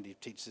history, and Wendy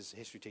teaches as a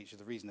history teacher,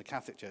 the reason the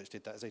Catholic Church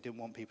did that is they didn't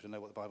want people to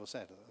know what the Bible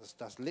said.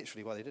 That's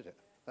literally why they did it.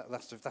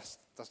 That's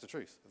the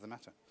truth of the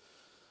matter.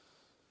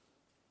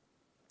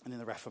 And in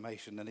the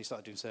Reformation, then they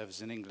started doing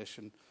services in English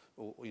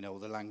or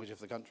the language of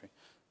the country,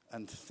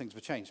 and things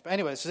were changed. But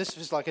anyway, so this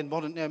was like in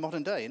modern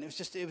day, and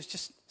it was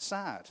just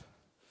sad.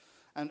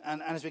 And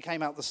as we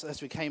came out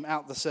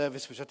the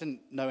service, which I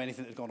didn't know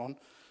anything that had gone on,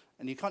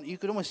 and you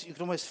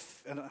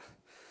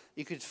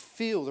could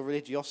feel the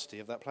religiosity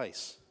of that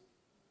place.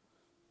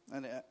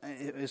 And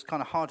it was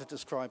kind of hard to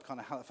describe kind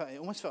of how it felt. It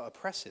almost felt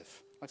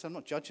oppressive. Like I said, I'm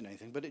not judging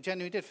anything, but it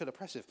genuinely did feel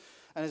oppressive.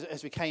 And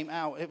as we came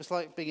out, it was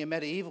like being in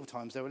medieval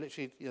times. They were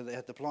literally, they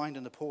had the blind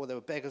and the poor. There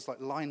were beggars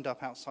like lined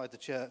up outside the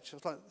church. It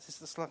was like, it's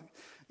just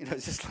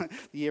like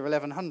the year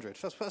 1100.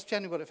 That's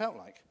genuinely what it felt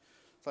like.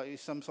 It's like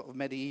some sort of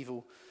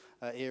medieval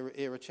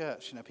era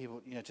church.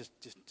 People,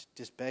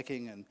 just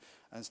begging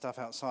and stuff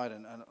outside,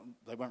 and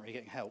they weren't really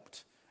getting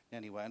helped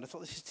anyway. And I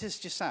thought, this is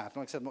just sad.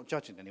 Like I said, I'm not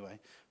judging anyway,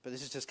 but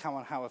this is just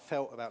how I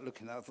felt about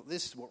looking at it. I thought,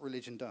 this is what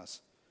religion does.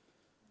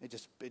 It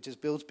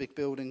just builds big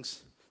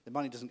buildings. The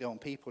money doesn't go on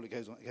people; it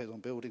goes on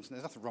buildings. And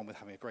there's nothing wrong with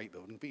having a great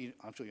building, but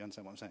I'm sure you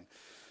understand what I'm saying.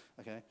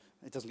 Okay,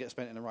 it doesn't get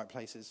spent in the right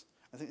places.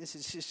 I think this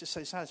is just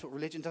so sad. It's what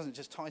religion does. It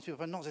just ties people,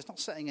 but it's not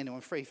setting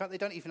anyone free. In fact, they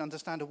don't even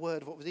understand a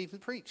word of what was even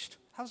preached.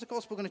 How's the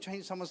gospel going to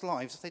change someone's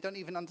lives if they don't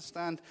even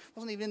understand? It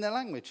wasn't even in their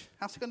language.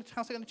 How's it going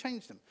to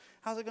change them?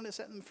 How's it going to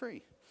set them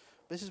free?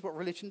 But this is what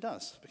religion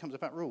does. It becomes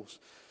about rules.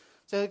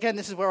 So again,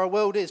 this is where our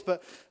world is,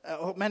 but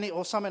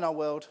some in our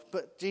world.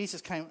 But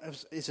Jesus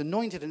is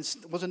anointed and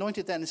was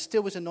anointed then, and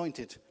still is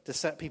anointed to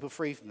set people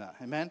free from that.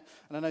 Amen.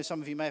 And I know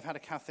some of you may have had a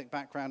Catholic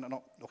background. I'm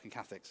not knocking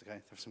Catholics.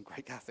 Okay, there's some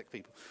great Catholic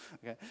people.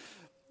 Okay,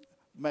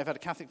 may have had a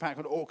Catholic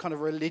background or kind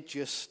of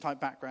religious type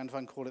background, if I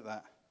can call it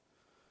that.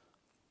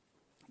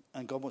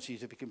 And God wants you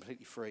to be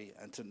completely free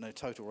and to know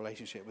total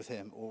relationship with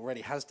him.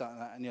 Already has done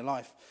that in your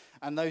life.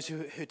 And those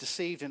who are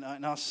deceived in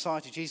our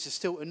society, Jesus is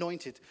still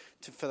anointed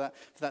for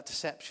that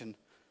deception,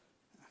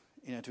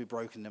 to be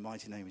broken in the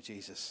mighty name of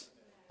Jesus.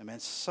 Amen.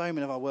 So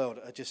many of our world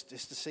are just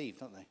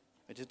deceived, aren't they?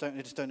 They just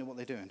don't know what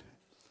they're doing.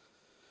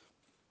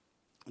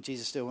 And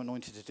Jesus is still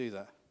anointed to do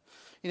that.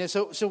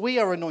 So we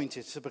are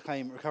anointed to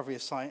proclaim recovery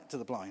of sight to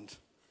the blind.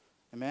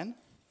 Amen.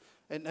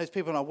 And those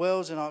people in our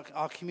worlds, in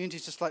our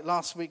communities, just like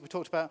last week we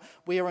talked about,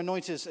 we are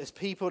anointed as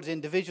people, as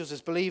individuals,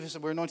 as believers,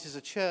 and we're anointed as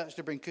a church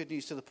to bring good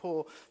news to the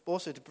poor, but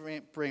also to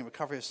bring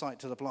recovery of sight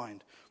to the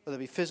blind. Whether it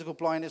be physical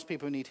blindness,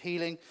 people who need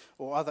healing,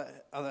 or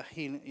other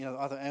healing,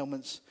 other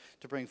ailments,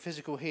 to bring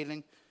physical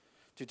healing,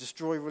 to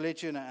destroy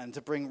religion, and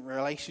to bring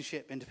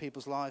relationship into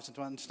people's lives, and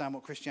to understand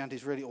what Christianity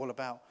is really all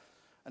about,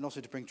 and also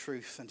to bring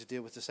truth and to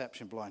deal with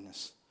deception,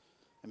 blindness.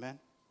 Amen.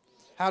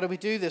 How do we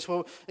do this?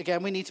 Well,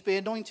 again, we need to be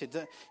anointed.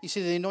 You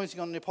see the anointing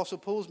on the Apostle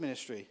Paul's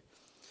ministry.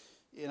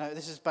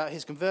 This is about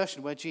his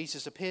conversion, where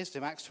Jesus appears to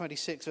him. Acts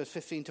 26, verse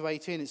 15 to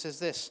 18, it says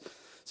this.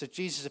 So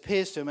Jesus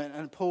appears to him,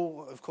 and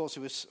Paul, of course,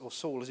 or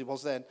Saul as he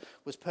was then,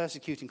 was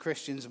persecuting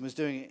Christians and was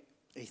doing it,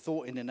 he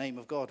thought, in the name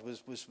of God,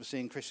 was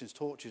seeing Christians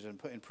tortured and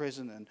put in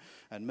prison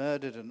and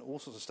murdered and all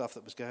sorts of stuff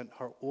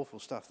awful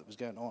stuff that was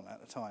going on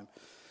at the time.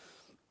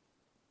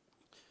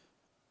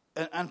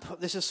 And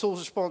this is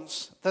Saul's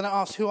response. Then I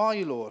asked, "Who are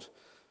you, Lord?"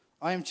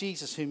 "I am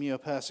Jesus whom you are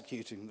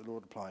persecuting," the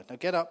Lord replied. "Now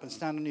get up and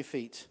stand on your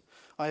feet.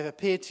 I have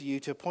appeared to you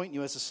to appoint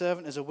you as a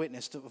servant, as a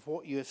witness of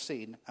what you have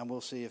seen and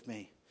will see of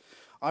me.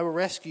 I will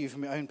rescue you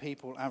from your own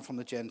people and from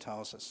the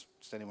Gentiles," that's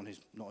just anyone who's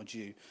not a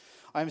Jew.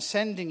 "I am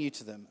sending you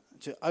to them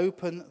to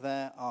open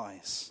their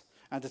eyes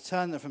and to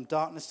turn them from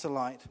darkness to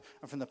light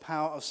and from the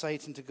power of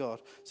Satan to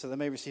God, so they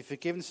may receive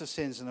forgiveness of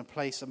sins and a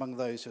place among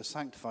those who are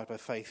sanctified by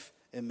faith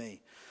in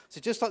me." So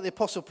just like the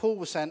Apostle Paul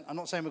was sent, I'm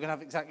not saying we're going to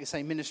have exactly the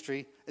same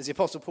ministry as the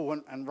Apostle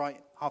Paul and write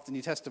half the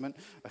New Testament,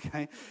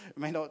 okay?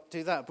 We may not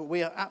do that, but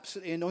we are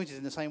absolutely anointed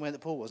in the same way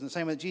that Paul was, in the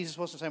same way that Jesus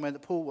was, in the same way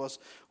that Paul was.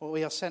 Well,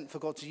 we are sent for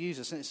God to use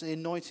us, and it's the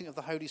anointing of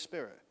the Holy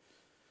Spirit.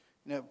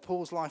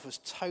 Paul's life was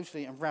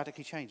totally and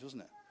radically changed,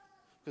 wasn't it?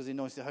 Because of the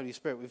anointing of the Holy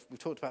Spirit. We've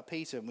talked about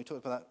Peter, and we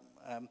talked about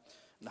that in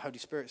the Holy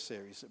Spirit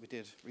series that we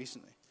did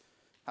recently.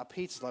 How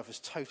Peter's life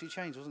was totally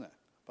changed, wasn't it?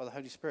 By the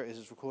Holy Spirit, as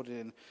is recorded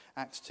in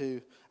Acts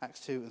 2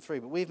 and 3.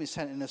 But we've been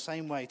sent in the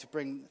same way to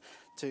bring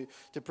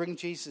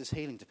Jesus'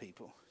 healing to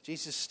people.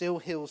 Jesus still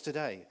heals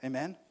today.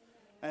 Amen?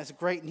 And it's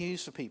great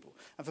news for people.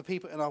 And for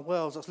people in our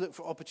world, let's look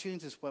for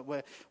opportunities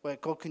where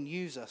God can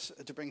use us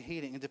to bring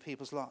healing into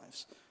people's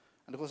lives.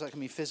 And of course, that can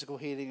mean physical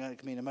healing, it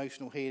can mean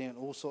emotional healing, and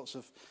all sorts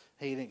of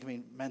healing. It can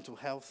mean mental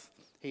health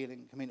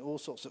healing. It can mean all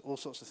sorts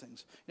of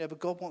things. But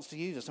God wants to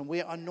use us, and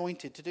we are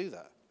anointed to do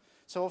that.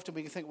 So often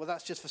we can think, well,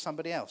 that's just for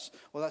somebody else,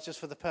 or that's just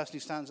for the person who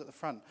stands at the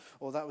front,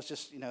 or that was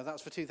just,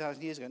 that's for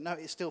 2,000 years ago. No,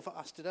 it's still for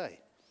us today.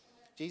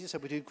 Jesus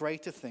said we do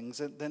greater things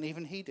than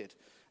even he did.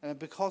 And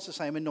because the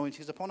same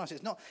anointing is upon us.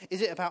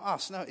 Is it about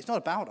us? No, it's not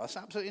about us.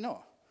 Absolutely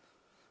not.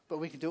 But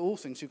we can do all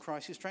things through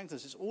Christ who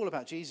strengthens us. It's all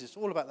about Jesus. It's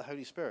all about the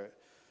Holy Spirit.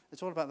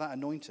 It's all about that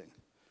anointing.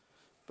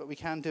 But we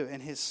can do it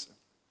in his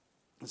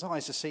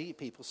eyes to see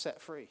people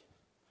set free.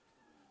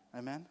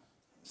 Amen.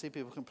 See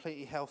people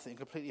completely healthy and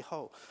completely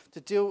whole.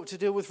 To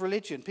deal with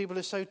religion. People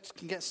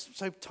can get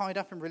so tied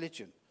up in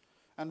religion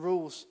and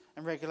rules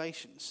and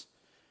regulations.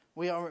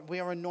 We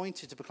are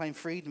anointed to proclaim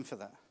freedom for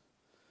that.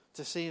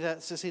 To see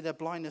their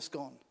blindness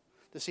gone.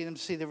 To see them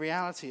see the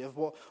reality of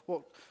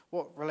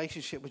what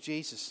relationship with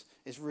Jesus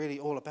is really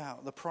all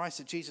about. The price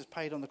that Jesus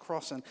paid on the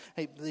cross, and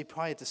he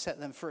paid to set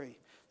them free.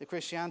 The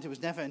Christianity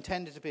was never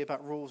intended to be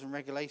about rules and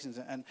regulations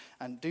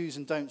and do's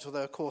and don'ts,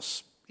 although of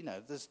course,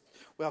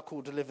 we are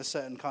called to live a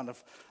certain kind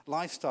of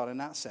lifestyle in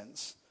that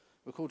sense.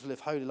 We're called to live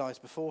holy lives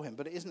before him,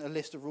 but it isn't a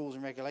list of rules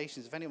and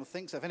regulations. If anyone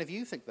thinks that, if any of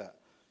you think that,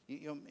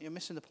 you're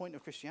missing the point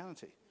of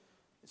Christianity.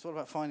 It's all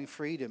about finding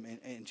freedom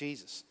in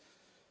Jesus.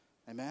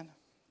 Amen.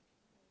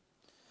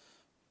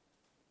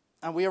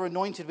 And we are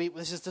anointed.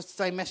 This is the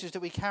same message that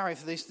we carry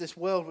for this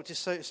world which is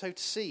so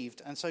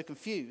deceived and so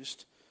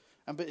confused.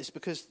 But it's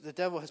because the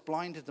devil has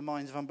blinded the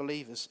minds of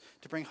unbelievers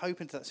to bring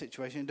hope into that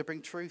situation and to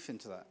bring truth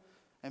into that.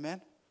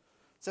 Amen.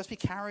 So let's be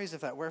carriers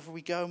of that wherever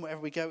we go and wherever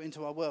we go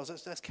into our worlds.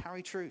 Let's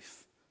carry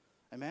truth.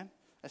 Amen.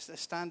 Let's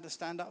stand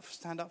up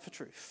for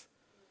truth.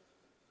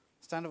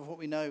 Stand up for what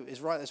we know is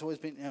right. That's always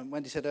been,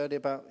 Wendy said earlier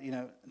about,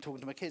 talking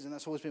to my kids, and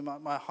that's always been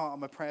my heart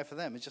and my prayer for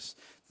them. It's just,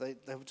 they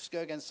will just go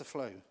against the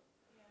flow.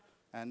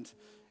 Yeah.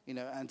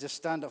 And just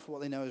stand up for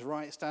what they know is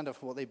right, stand up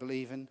for what they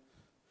believe in.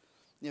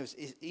 It's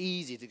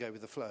easy to go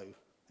with the flow.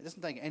 It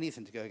doesn't take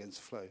anything to go against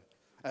the flow.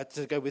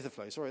 To go with the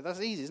flow, sorry. That's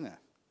easy, isn't it?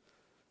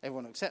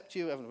 Everyone will accept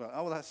you. Everyone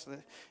will go,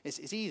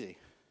 it's easy.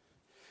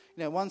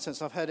 In one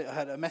sense, I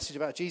had a message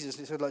about Jesus,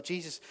 and it said, like,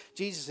 Jesus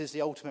is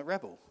the ultimate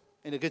rebel,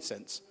 in a good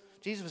sense.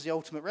 Jesus was the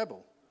ultimate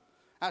rebel.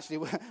 Actually,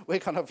 we're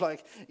kind of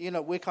like,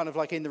 we're kind of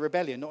like in the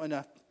rebellion, not in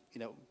a,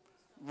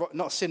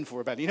 not a sinful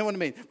rebellion. You know what I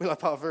mean? We're like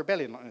part of a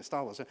rebellion, like in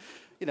Star Wars.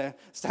 So,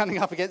 standing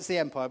up against the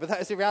empire. But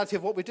that is the reality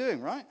of what we're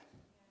doing, right?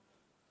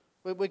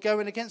 We're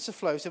going against the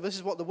flow. So this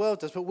is what the world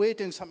does, but we're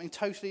doing something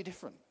totally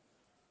different.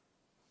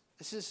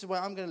 This is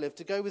where I'm going to live.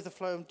 To go with the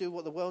flow and do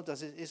what the world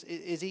does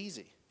is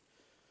easy.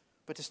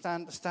 But to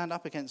stand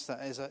up against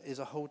that is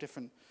a whole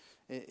different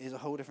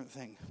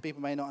thing.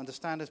 People may not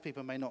understand us.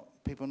 People may not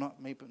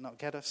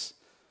get us.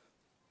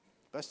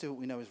 But let's do what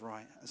we know is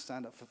right and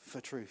stand up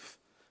for truth.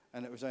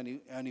 And it was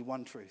only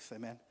one truth.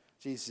 Amen.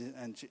 Jesus,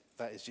 and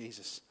that is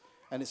Jesus.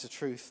 And it's a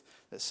truth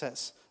that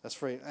sets us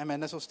free.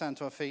 Amen. Let's all stand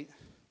to our feet.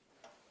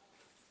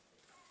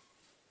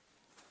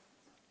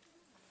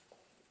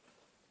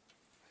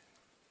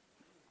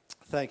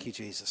 Thank you,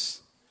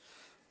 Jesus.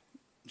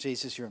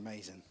 Jesus, you're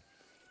amazing.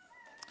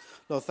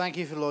 Lord, thank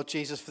you for, Lord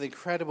Jesus, for the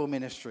incredible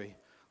ministry,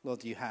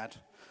 Lord, that you had.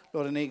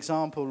 Lord, and the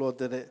example, Lord,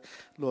 that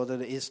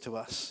it is to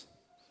us.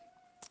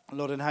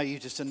 Lord, and how you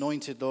just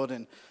anointed, Lord,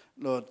 and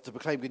Lord, to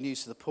proclaim good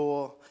news to the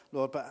poor,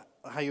 Lord, but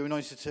how you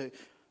anointed to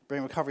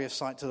bring recovery of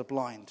sight to the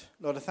blind.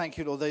 Lord, I thank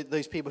you, Lord,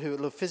 those people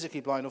who are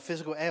physically blind or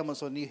physical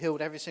ailments, Lord, and you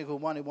healed every single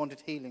one who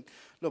wanted healing.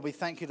 Lord, we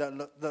thank you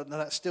that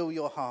that's still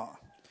your heart.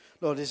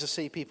 Lord, is to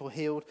see people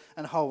healed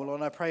and whole. Lord,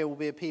 and I pray it will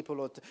be a people,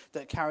 Lord,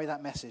 that carry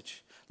that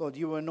message. Lord,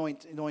 you will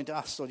anoint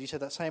us, Lord. You said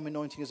that same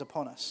anointing is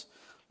upon us.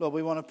 Lord,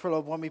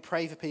 Lord, when we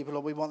pray for people,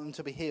 Lord, we want them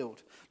to be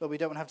healed. Lord, we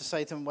don't have to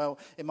say to them, well,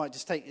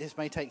 this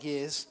may take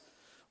years,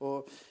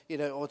 or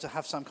to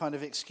have some kind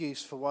of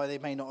excuse for why they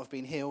may not have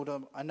been healed.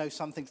 I know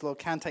some things, Lord,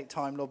 can take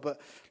time, Lord, but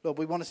Lord,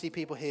 we want to see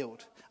people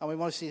healed, and we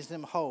want to see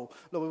them whole.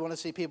 Lord, we want to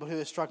see people who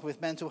are struggling with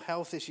mental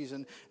health issues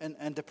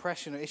and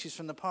depression or issues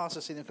from the past,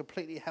 to see them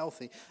completely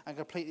healthy and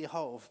completely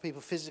whole. For people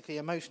physically,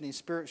 emotionally, and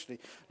spiritually,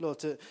 Lord,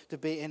 to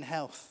be in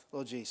health,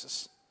 Lord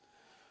Jesus.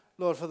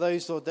 Lord, for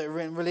those, Lord, that are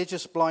in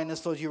religious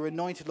blindness, Lord, you're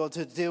anointed, Lord,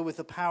 to deal with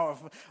the power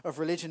of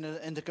religion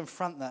and to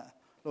confront that,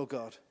 Lord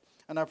God.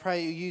 And I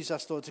pray you use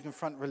us, Lord, to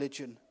confront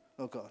religion,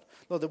 Lord God.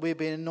 Lord, that we've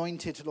been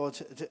anointed, Lord,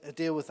 to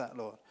deal with that,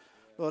 Lord.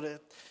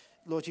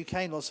 Lord, you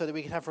came, Lord, so that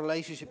we could have a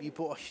relationship.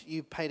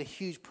 You paid a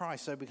huge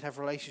price so we could have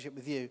a relationship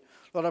with you.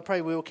 Lord, I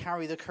pray we will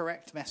carry the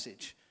correct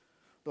message,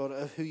 Lord,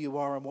 of who you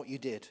are and what you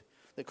did.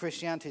 That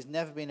Christianity has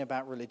never been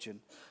about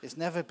religion. It's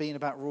never been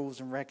about rules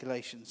and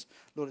regulations.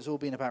 Lord, it's all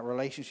been about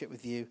relationship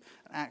with you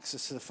and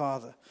access to the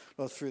Father,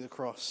 Lord, through the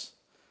cross.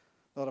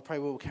 Lord, I pray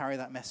we will carry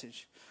that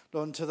message.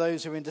 Lord, and to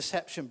those who are in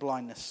deception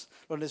blindness,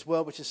 Lord, in this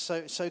world which is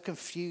so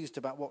confused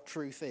about what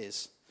truth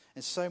is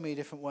in so many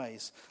different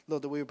ways,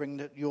 Lord, that we will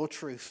bring your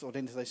truth, Lord,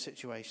 into those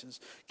situations.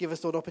 Give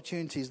us, Lord,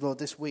 opportunities, Lord,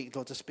 this week,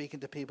 Lord, to speak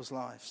into people's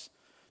lives,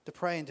 to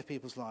pray into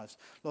people's lives,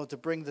 Lord, to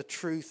bring the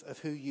truth of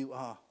who you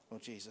are,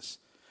 Lord Jesus.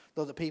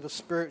 Lord, that people's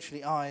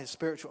spiritual eyes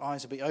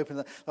will be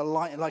open. The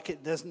light, like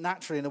it does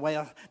naturally in the way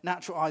our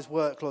natural eyes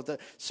work, Lord, that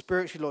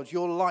spiritually, Lord,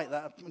 your light,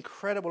 that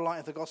incredible light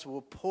of the gospel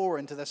will pour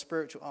into their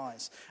spiritual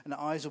eyes, and their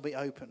eyes will be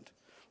opened.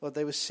 Lord,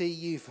 they will see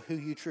you for who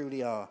you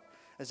truly are,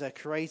 as their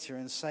creator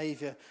and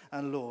savior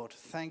and Lord.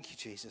 Thank you,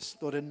 Jesus.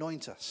 Lord,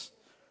 anoint us.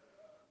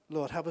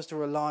 Lord, help us to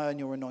rely on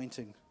your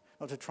anointing,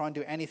 not to try and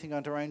do anything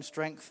under our own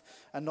strength,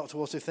 and not to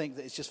also think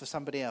that it's just for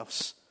somebody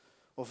else.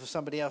 Or for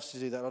somebody else to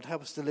do that. Lord,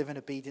 help us to live in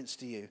obedience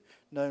to you.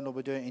 Knowing, Lord,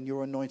 we're doing it in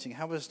your anointing.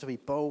 Help us to be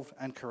bold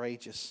and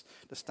courageous,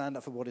 to stand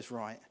up for what is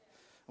right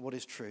and what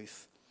is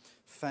truth.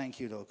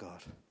 Thank you, Lord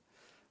God.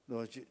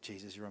 Lord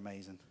Jesus, you're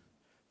amazing.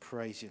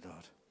 Praise you,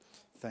 Lord.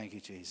 Thank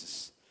you,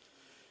 Jesus.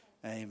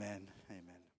 Amen. Amen.